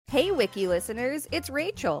Hey, Wiki listeners, it's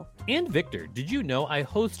Rachel. And Victor, did you know I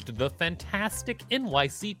host the fantastic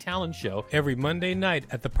NYC Talent Show every Monday night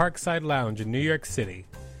at the Parkside Lounge in New York City?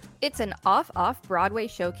 It's an off-Broadway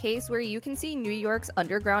showcase where you can see New York's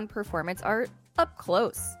underground performance art up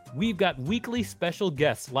close. We've got weekly special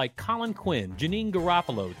guests like Colin Quinn, Janine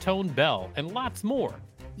Garofalo, Tone Bell, and lots more.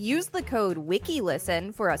 Use the code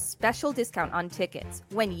WIKILISTEN for a special discount on tickets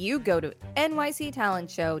when you go to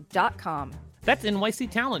nyctalentshow.com. That's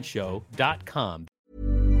nyctalentshow.com.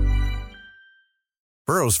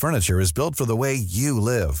 Burrow's furniture is built for the way you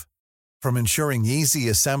live. From ensuring easy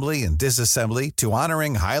assembly and disassembly to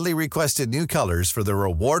honoring highly requested new colors for their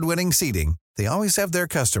award-winning seating, they always have their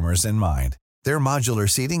customers in mind. Their modular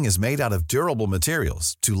seating is made out of durable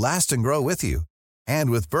materials to last and grow with you.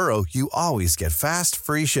 And with Burrow, you always get fast,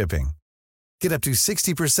 free shipping. Get up to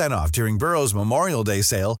 60% off during Burrow's Memorial Day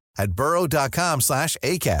sale at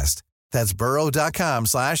burrow.com/ACAST. That's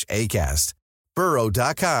burrow.com/ACAST.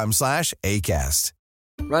 burrow.com/ACAST.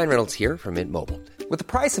 Ryan Reynolds here from Mint Mobile. With the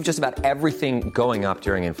price of just about everything going up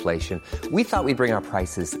during inflation, we thought we'd bring our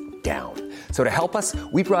prices down. So to help us,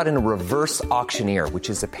 we brought in a reverse auctioneer,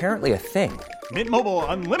 which is apparently a thing. Mint Mobile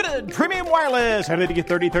Unlimited Premium Wireless. How to get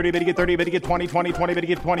 30, 30, bit to get 30, bit to get 20, 20, 20, bit to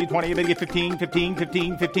get 20, 20, bit to get 15, 15,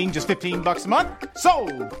 15, 15, just $15 a month?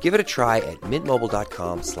 Sold! Give it a try at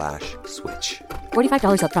mintmobile.com/switch.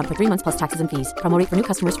 $45 up front for 3 months plus taxes and fees. Promo rate for new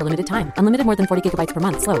customers for limited time. Unlimited more than 40 gigabytes per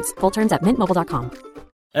month. Slows full terms at mintmobile.com.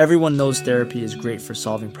 Everyone knows therapy is great for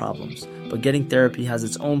solving problems, but getting therapy has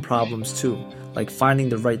its own problems too, like finding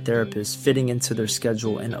the right therapist, fitting into their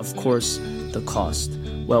schedule, and of course, the cost.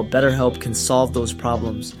 Well, BetterHelp can solve those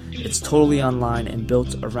problems. It's totally online and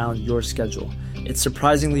built around your schedule. It's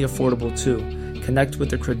surprisingly affordable too. Connect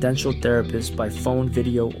with a credentialed therapist by phone,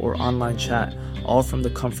 video, or online chat, all from the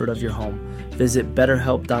comfort of your home. Visit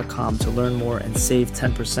BetterHelp.com to learn more and save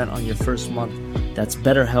 10% on your first month. That's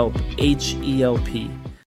BetterHelp, H-E-L-P.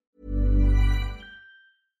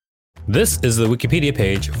 This is the Wikipedia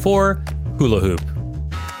page for Hula Hoop.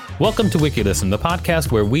 Welcome to WikiListen, the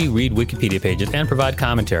podcast where we read Wikipedia pages and provide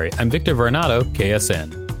commentary. I'm Victor Vernado,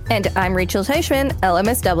 KSN. And I'm Rachel Teichman,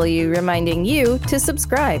 LMSW, reminding you to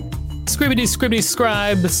subscribe. Scribbity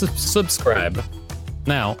scribe, subscribe.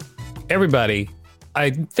 Now, everybody, I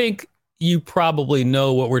think you probably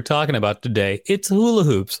know what we're talking about today. It's hula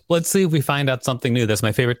hoops. Let's see if we find out something new. That's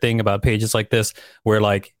my favorite thing about pages like this, where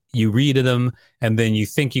like you read them and then you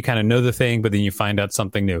think you kind of know the thing, but then you find out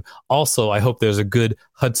something new. Also, I hope there's a good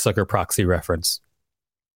Hudsucker Proxy reference.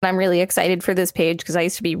 I'm really excited for this page because I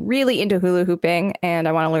used to be really into hula hooping and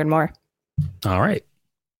I want to learn more. All right.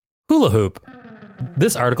 Hula hoop.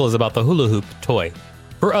 This article is about the hula hoop toy.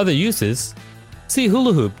 For other uses, see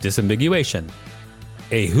hula hoop disambiguation.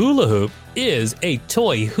 A hula hoop is a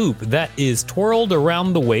toy hoop that is twirled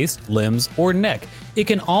around the waist, limbs, or neck. It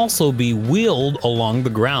can also be wheeled along the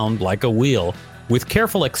ground like a wheel, with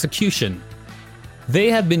careful execution.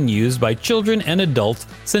 They have been used by children and adults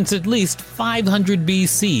since at least 500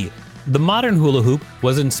 BC. The modern hula hoop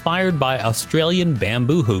was inspired by Australian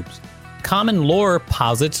bamboo hoops. Common lore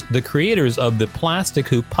posits the creators of the plastic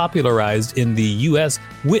hoop popularized in the US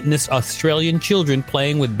witnessed Australian children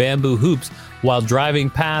playing with bamboo hoops while driving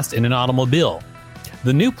past in an automobile.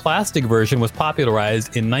 The new plastic version was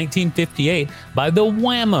popularized in 1958 by the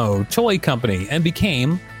Wham-O toy company and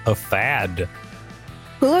became a fad.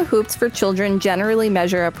 Hula hoops for children generally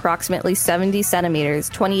measure approximately 70 centimeters,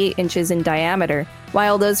 28 inches in diameter,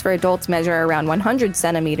 while those for adults measure around 100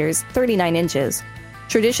 centimeters, 39 inches.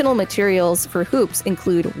 Traditional materials for hoops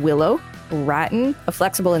include willow, rattan, a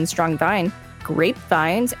flexible and strong vine,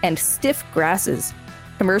 grapevines, and stiff grasses.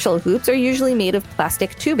 Commercial hoops are usually made of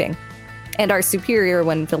plastic tubing and are superior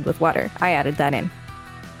when filled with water. I added that in.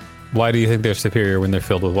 Why do you think they're superior when they're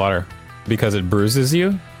filled with water? Because it bruises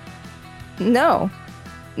you? No,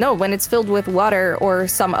 when it's filled with water or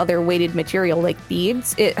some other weighted material like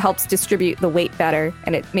beads, it helps distribute the weight better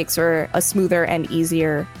and it makes for a smoother and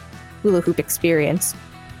easier hula hoop experience.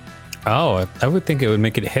 Oh, I would think it would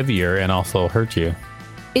make it heavier and also hurt you.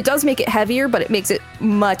 It does make it heavier, but it makes it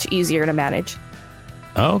much easier to manage.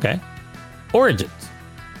 Oh, okay. Origins.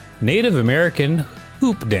 Native American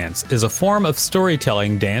hoop dance is a form of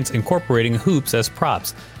storytelling dance incorporating hoops as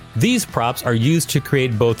props. These props are used to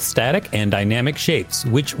create both static and dynamic shapes,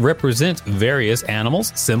 which represent various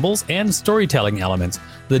animals, symbols, and storytelling elements.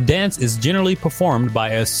 The dance is generally performed by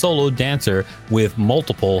a solo dancer with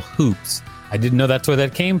multiple hoops. I didn't know that's where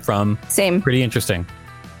that came from. Same. Pretty interesting.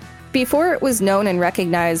 Before it was known and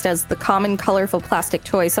recognized as the common colorful plastic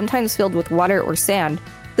toy, sometimes filled with water or sand,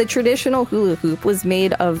 the traditional hula hoop was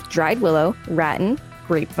made of dried willow, rattan,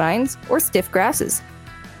 grapevines, or stiff grasses.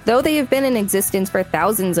 Though they have been in existence for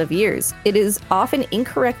thousands of years, it is often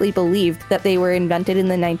incorrectly believed that they were invented in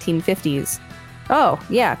the 1950s. Oh,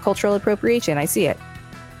 yeah, cultural appropriation, I see it.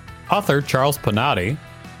 Author Charles Panatti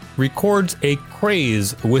records a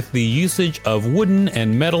craze with the usage of wooden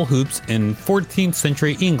and metal hoops in 14th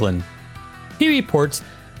century England. He reports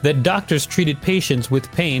that doctors treated patients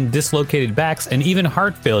with pain, dislocated backs, and even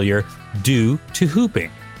heart failure due to hooping.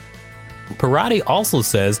 Parati also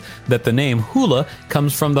says that the name hula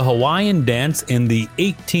comes from the Hawaiian dance in the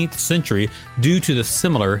 18th century due to the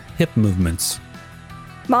similar hip movements.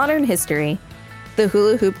 Modern history. The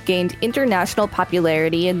hula hoop gained international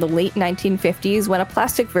popularity in the late 1950s when a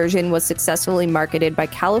plastic version was successfully marketed by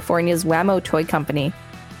California's Wham-O toy company.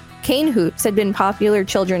 Cane hoops had been popular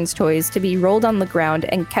children's toys to be rolled on the ground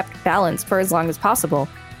and kept balanced for as long as possible.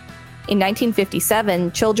 In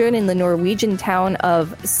 1957, children in the Norwegian town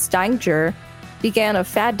of Stavanger began a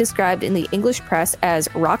fad described in the English press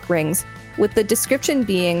as rock rings, with the description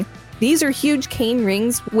being, "These are huge cane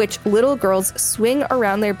rings which little girls swing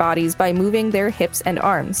around their bodies by moving their hips and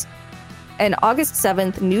arms." An August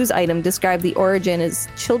 7th news item described the origin as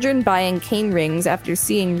children buying cane rings after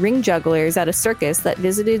seeing ring jugglers at a circus that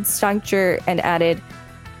visited Stavanger, and added,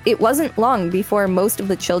 "It wasn't long before most of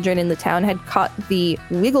the children in the town had caught the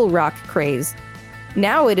wiggle rock craze.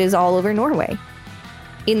 Now it is all over Norway."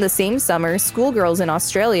 In the same summer, schoolgirls in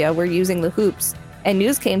Australia were using the hoops, and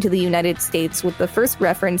news came to the United States with the first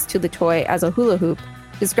reference to the toy as a hula hoop,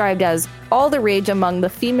 described as all the rage among the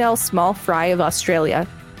female small fry of Australia.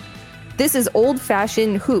 This is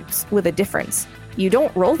old-fashioned hoops with a difference. You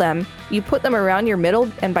don't roll them, you put them around your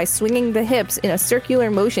middle and by swinging the hips in a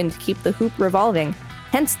circular motion to keep the hoop revolving,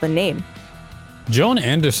 hence the name. Joan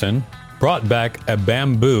Anderson brought back a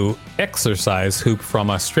bamboo exercise hoop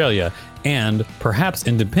from Australia and, perhaps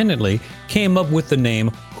independently, came up with the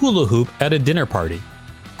name hula hoop at a dinner party.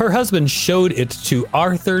 Her husband showed it to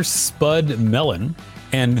Arthur Spud Mellon,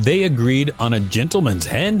 and they agreed on a gentleman's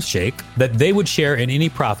handshake that they would share in any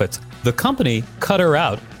profits. The company cut her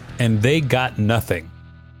out, and they got nothing.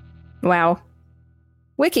 Wow.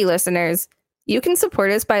 Wiki listeners, you can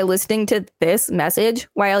support us by listening to this message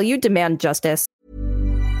while you demand justice.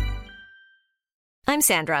 I'm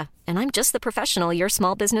Sandra, and I'm just the professional your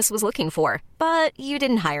small business was looking for. But you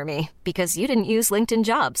didn't hire me because you didn't use LinkedIn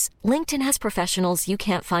Jobs. LinkedIn has professionals you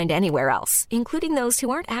can't find anywhere else, including those who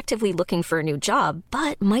aren't actively looking for a new job,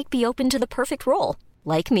 but might be open to the perfect role,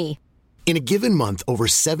 like me. In a given month, over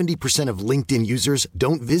 70% of LinkedIn users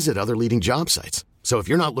don't visit other leading job sites. So if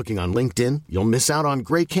you're not looking on LinkedIn, you'll miss out on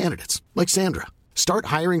great candidates like Sandra. Start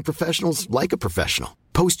hiring professionals like a professional.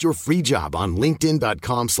 Post your free job on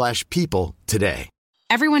linkedin.com/people today.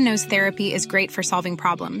 Everyone knows therapy is great for solving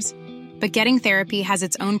problems, but getting therapy has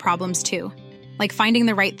its own problems too, like finding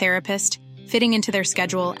the right therapist, fitting into their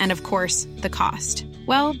schedule, and of course, the cost.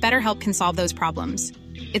 Well, BetterHelp can solve those problems.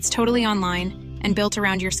 It's totally online and built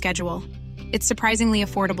around your schedule. It's surprisingly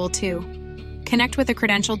affordable too. Connect with a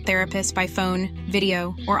credentialed therapist by phone,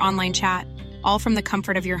 video, or online chat, all from the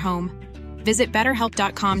comfort of your home. Visit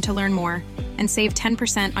BetterHelp.com to learn more and save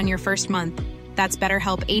 10% on your first month. That's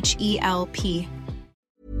BetterHelp, H-E-L-P.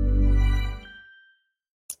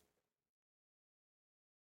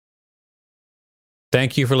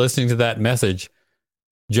 Thank you for listening to that message.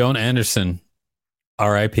 Joan Anderson,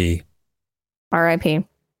 R.I.P. R.I.P.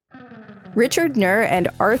 Richard Nur and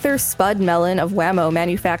Arthur Spud Mellon of Wham-O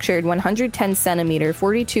manufactured 110 centimeter,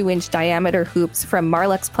 42-inch diameter hoops from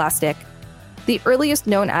Marlex plastic. The earliest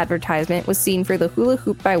known advertisement was seen for the hula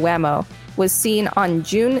hoop by Wham-O, was seen on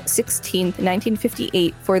June 16,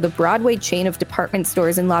 1958 for the Broadway chain of department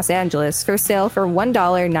stores in Los Angeles for sale for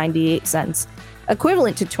 $1.98,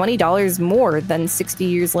 equivalent to $20 more than 60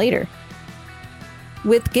 years later.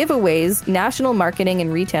 With giveaways, national marketing,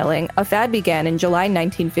 and retailing, a fad began in July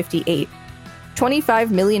 1958.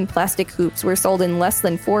 25 million plastic hoops were sold in less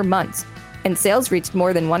than 4 months, and sales reached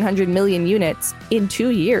more than 100 million units in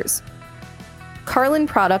 2 years. Carlin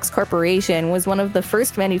Products Corporation was one of the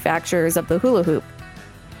first manufacturers of the hula hoop.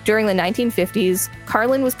 During the 1950s,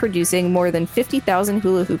 Carlin was producing more than 50,000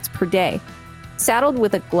 hula hoops per day. Saddled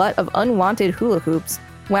with a glut of unwanted hula hoops,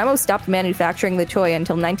 Wham-O stopped manufacturing the toy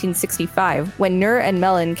until 1965, when Nur and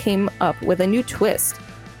Mellon came up with a new twist.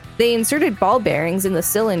 They inserted ball bearings in the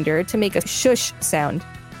cylinder to make a shush sound.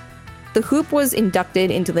 The hoop was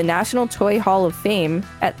inducted into the National Toy Hall of Fame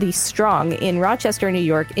at the Strong in Rochester, New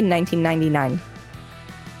York in 1999.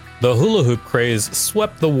 The hula hoop craze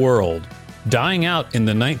swept the world, dying out in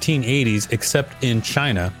the 1980s except in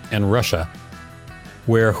China and Russia,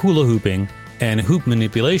 where hula hooping and hoop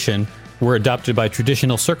manipulation were adopted by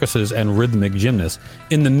traditional circuses and rhythmic gymnasts.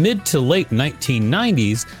 In the mid to late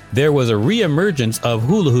 1990s, there was a reemergence of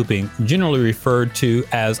hula hooping, generally referred to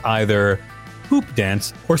as either hoop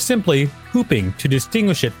dance or simply hooping to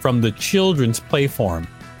distinguish it from the children's play form.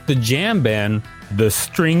 The jam band, the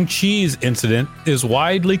String Cheese Incident, is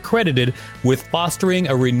widely credited with fostering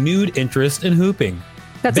a renewed interest in hooping.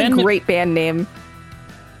 That's a great band name.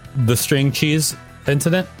 The String Cheese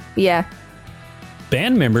Incident? Yeah.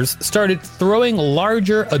 Band members started throwing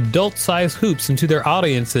larger adult-sized hoops into their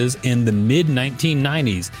audiences in the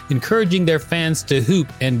mid-1990s, encouraging their fans to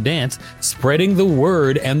hoop and dance, spreading the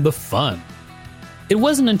word and the fun. It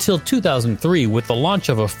wasn't until 2003, with the launch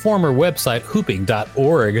of a former website,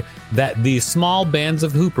 hooping.org, that these small bands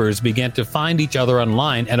of hoopers began to find each other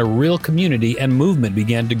online and a real community and movement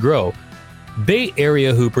began to grow. Bay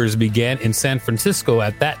Area hoopers began in San Francisco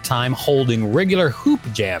at that time, holding regular hoop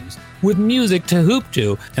jams with music to hoop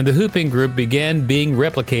to, and the hooping group began being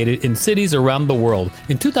replicated in cities around the world.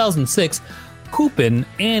 In 2006, Hoopin'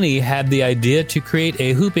 Annie had the idea to create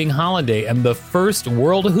a hooping holiday, and the first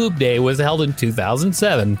World Hoop Day was held in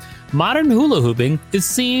 2007. Modern hula hooping is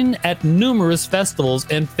seen at numerous festivals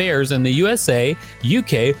and fairs in the USA,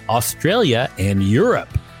 UK, Australia, and Europe.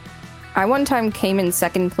 I one time came in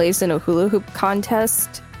second place in a hula hoop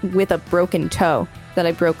contest with a broken toe that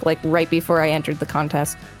I broke like right before I entered the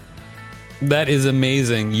contest. That is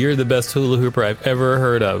amazing. You're the best hula hooper I've ever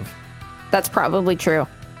heard of. That's probably true.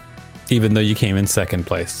 Even though you came in second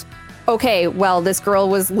place. Okay, well, this girl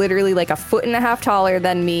was literally like a foot and a half taller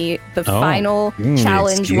than me. The final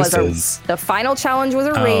challenge was a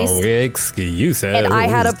race. Oh, excuses. And I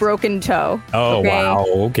had a broken toe. Oh, okay? Wow.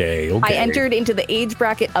 Okay. I entered into the age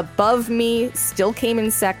bracket above me, still came in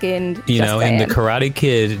second. You know, in the Karate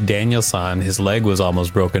Kid, Daniel-san, his leg was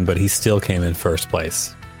almost broken, but he still came in first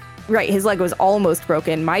place. Right, his leg was almost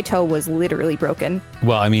broken. My toe was literally broken.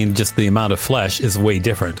 Well, I mean, just the amount of flesh is way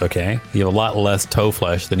different, okay? You have a lot less toe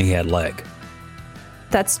flesh than he had leg.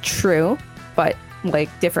 That's true, but, like,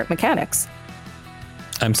 different mechanics.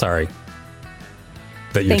 I'm sorry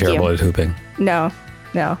that you're terrible at hooping. No,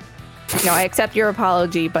 I accept your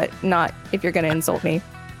apology, but not if you're going to insult me.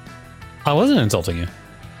 I wasn't insulting you.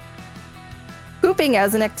 Hooping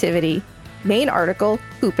as an activity. Main article,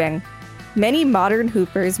 hooping. Many modern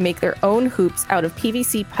hoopers make their own hoops out of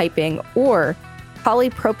PVC piping or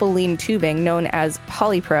polypropylene tubing known as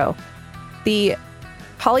polypro. The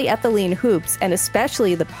polyethylene hoops, and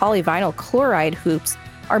especially the polyvinyl chloride hoops,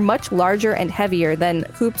 are much larger and heavier than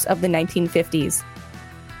hoops of the 1950s.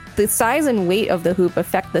 The size and weight of the hoop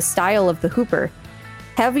affect the style of the hooper.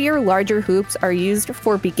 Heavier, larger hoops are used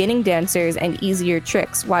for beginning dancers and easier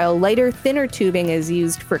tricks, while lighter, thinner tubing is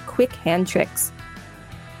used for quick hand tricks.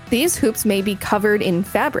 These hoops may be covered in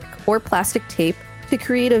fabric or plastic tape to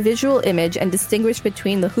create a visual image and distinguish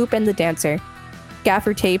between the hoop and the dancer.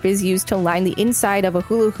 Gaffer tape is used to line the inside of a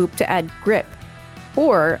hula hoop to add grip,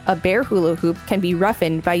 or a bare hula hoop can be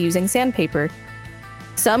roughened by using sandpaper.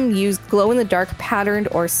 Some use glow-in-the-dark patterned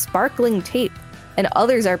or sparkling tape, and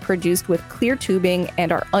others are produced with clear tubing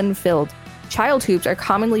and are unfilled. Child hoops are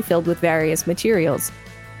commonly filled with various materials.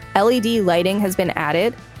 LED lighting has been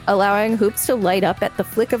added, allowing hoops to light up at the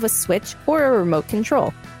flick of a switch or a remote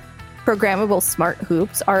control. Programmable smart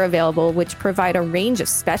hoops are available, which provide a range of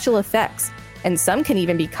special effects, and some can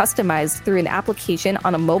even be customized through an application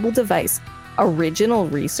on a mobile device. Original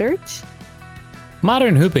research?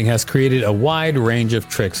 Modern hooping has created a wide range of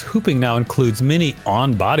tricks. Hooping now includes many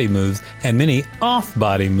on-body moves and many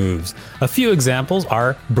off-body moves. A few examples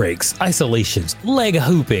are breaks, isolations, leg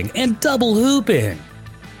hooping, and double hooping.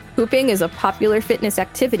 Hooping is a popular fitness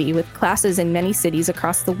activity with classes in many cities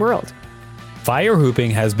across the world. Fire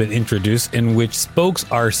hooping has been introduced, in which spokes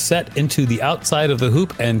are set into the outside of the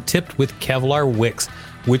hoop and tipped with Kevlar wicks,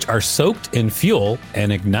 which are soaked in fuel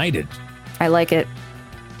and ignited. I like it.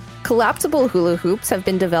 Collapsible hula hoops have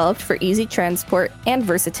been developed for easy transport and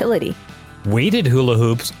versatility. Weighted hula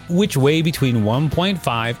hoops, which weigh between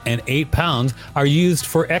 1.5 and 8 pounds, are used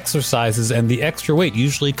for exercises, and the extra weight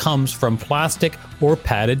usually comes from plastic or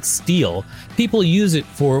padded steel. People use it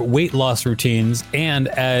for weight loss routines and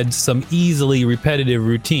add some easily repetitive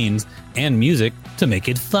routines and music to make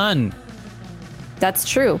it fun. That's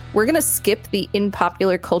true. We're going to skip the in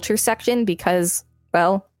popular culture section because,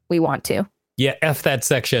 well, we want to. Yeah, F that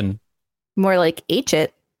section. More like H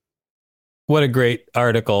it. What a great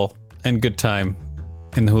article. And good time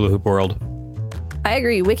in the hula hoop world. I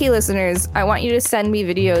agree. Wiki listeners, I want you to send me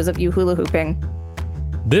videos of you hula hooping.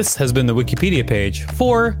 This has been the Wikipedia page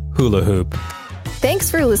for Hula Hoop. Thanks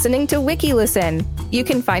for listening to WikiListen. You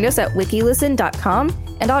can find us at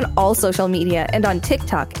wikilisten.com and on all social media and on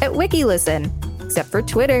TikTok at WikiListen, except for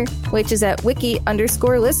Twitter, which is at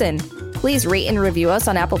wiki_listen. Please rate and review us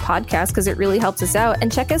on Apple Podcasts because it really helps us out,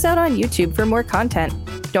 and check us out on YouTube for more content.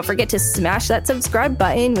 Don't forget to smash that subscribe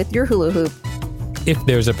button with your hula hoop. If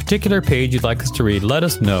there's a particular page you'd like us to read, let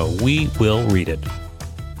us know. We will read it.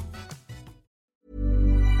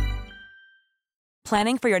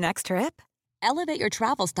 Planning for your next trip? Elevate your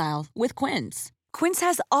travel style with Quince. Quince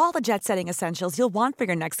has all the jet-setting essentials you'll want for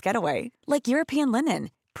your next getaway, like European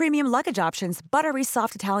linen, premium luggage options, buttery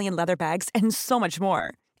soft Italian leather bags, and so much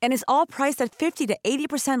more. And is all priced at 50 to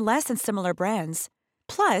 80% less than similar brands.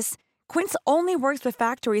 Plus, Quince only works with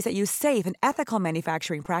factories that use safe and ethical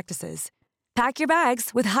manufacturing practices. Pack your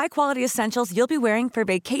bags with high-quality essentials you'll be wearing for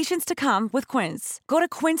vacations to come with Quince. Go to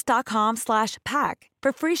quince.com/pack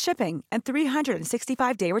for free shipping and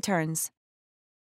 365-day returns.